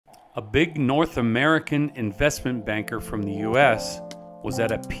A big North American investment banker from the US was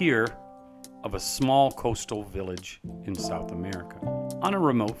at a pier of a small coastal village in South America on a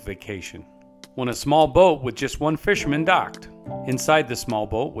remote vacation when a small boat with just one fisherman docked. Inside the small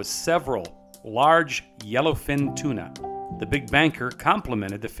boat was several large yellowfin tuna. The big banker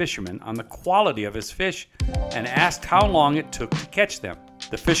complimented the fisherman on the quality of his fish and asked how long it took to catch them.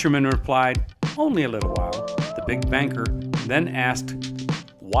 The fisherman replied, "Only a little while." The big banker then asked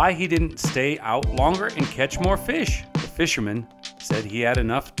why he didn't stay out longer and catch more fish. The fisherman said he had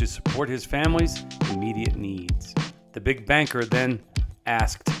enough to support his family's immediate needs. The big banker then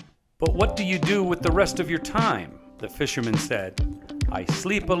asked, "But what do you do with the rest of your time?" The fisherman said, "I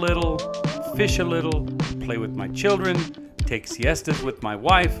sleep a little, fish a little, play with my children, take siestas with my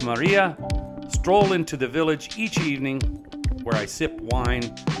wife, Maria, stroll into the village each evening where I sip wine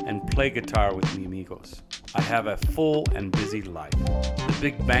and play guitar with my amigos. I have a full and busy life." The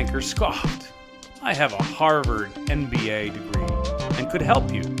big banker scoffed. "I have a Harvard MBA degree and could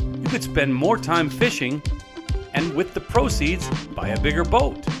help you. You could spend more time fishing and with the proceeds buy a bigger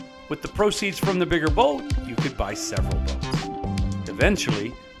boat. With the proceeds from the bigger boat, you could buy several boats.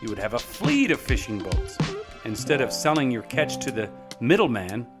 Eventually, you would have a fleet of fishing boats instead of selling your catch to the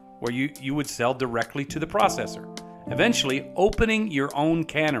middleman where you would sell directly to the processor. Eventually, opening your own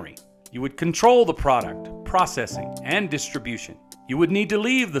cannery. You would control the product, processing, and distribution. You would need to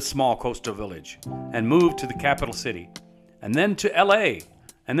leave the small coastal village and move to the capital city, and then to LA,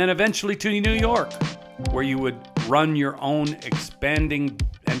 and then eventually to New York, where you would run your own expanding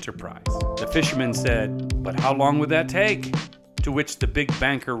enterprise." The fisherman said, "But how long would that take?" To which the big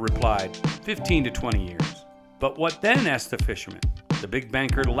banker replied, 15 to 20 years. "But what then?" asked the fisherman. The big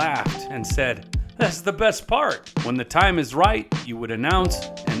banker laughed and said, "That's the best part. When the time is right, you would announce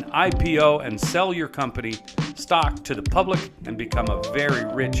an IPO and sell your company stock to the public and become a very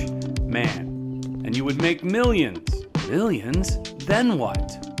rich man. And you would make millions." "Millions? Then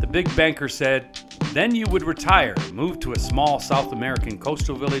what?" The big banker said, "Then you would retire, move to a small South American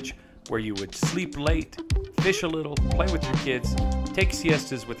coastal village where you would sleep late, fish a little, play with your kids, take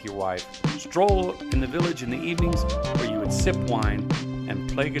siestas with your wife, stroll in the village in the evenings where you would sip wine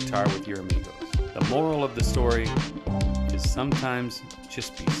and play guitar with your amigos." The moral of the story is sometimes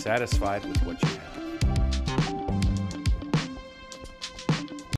just be satisfied with what you have.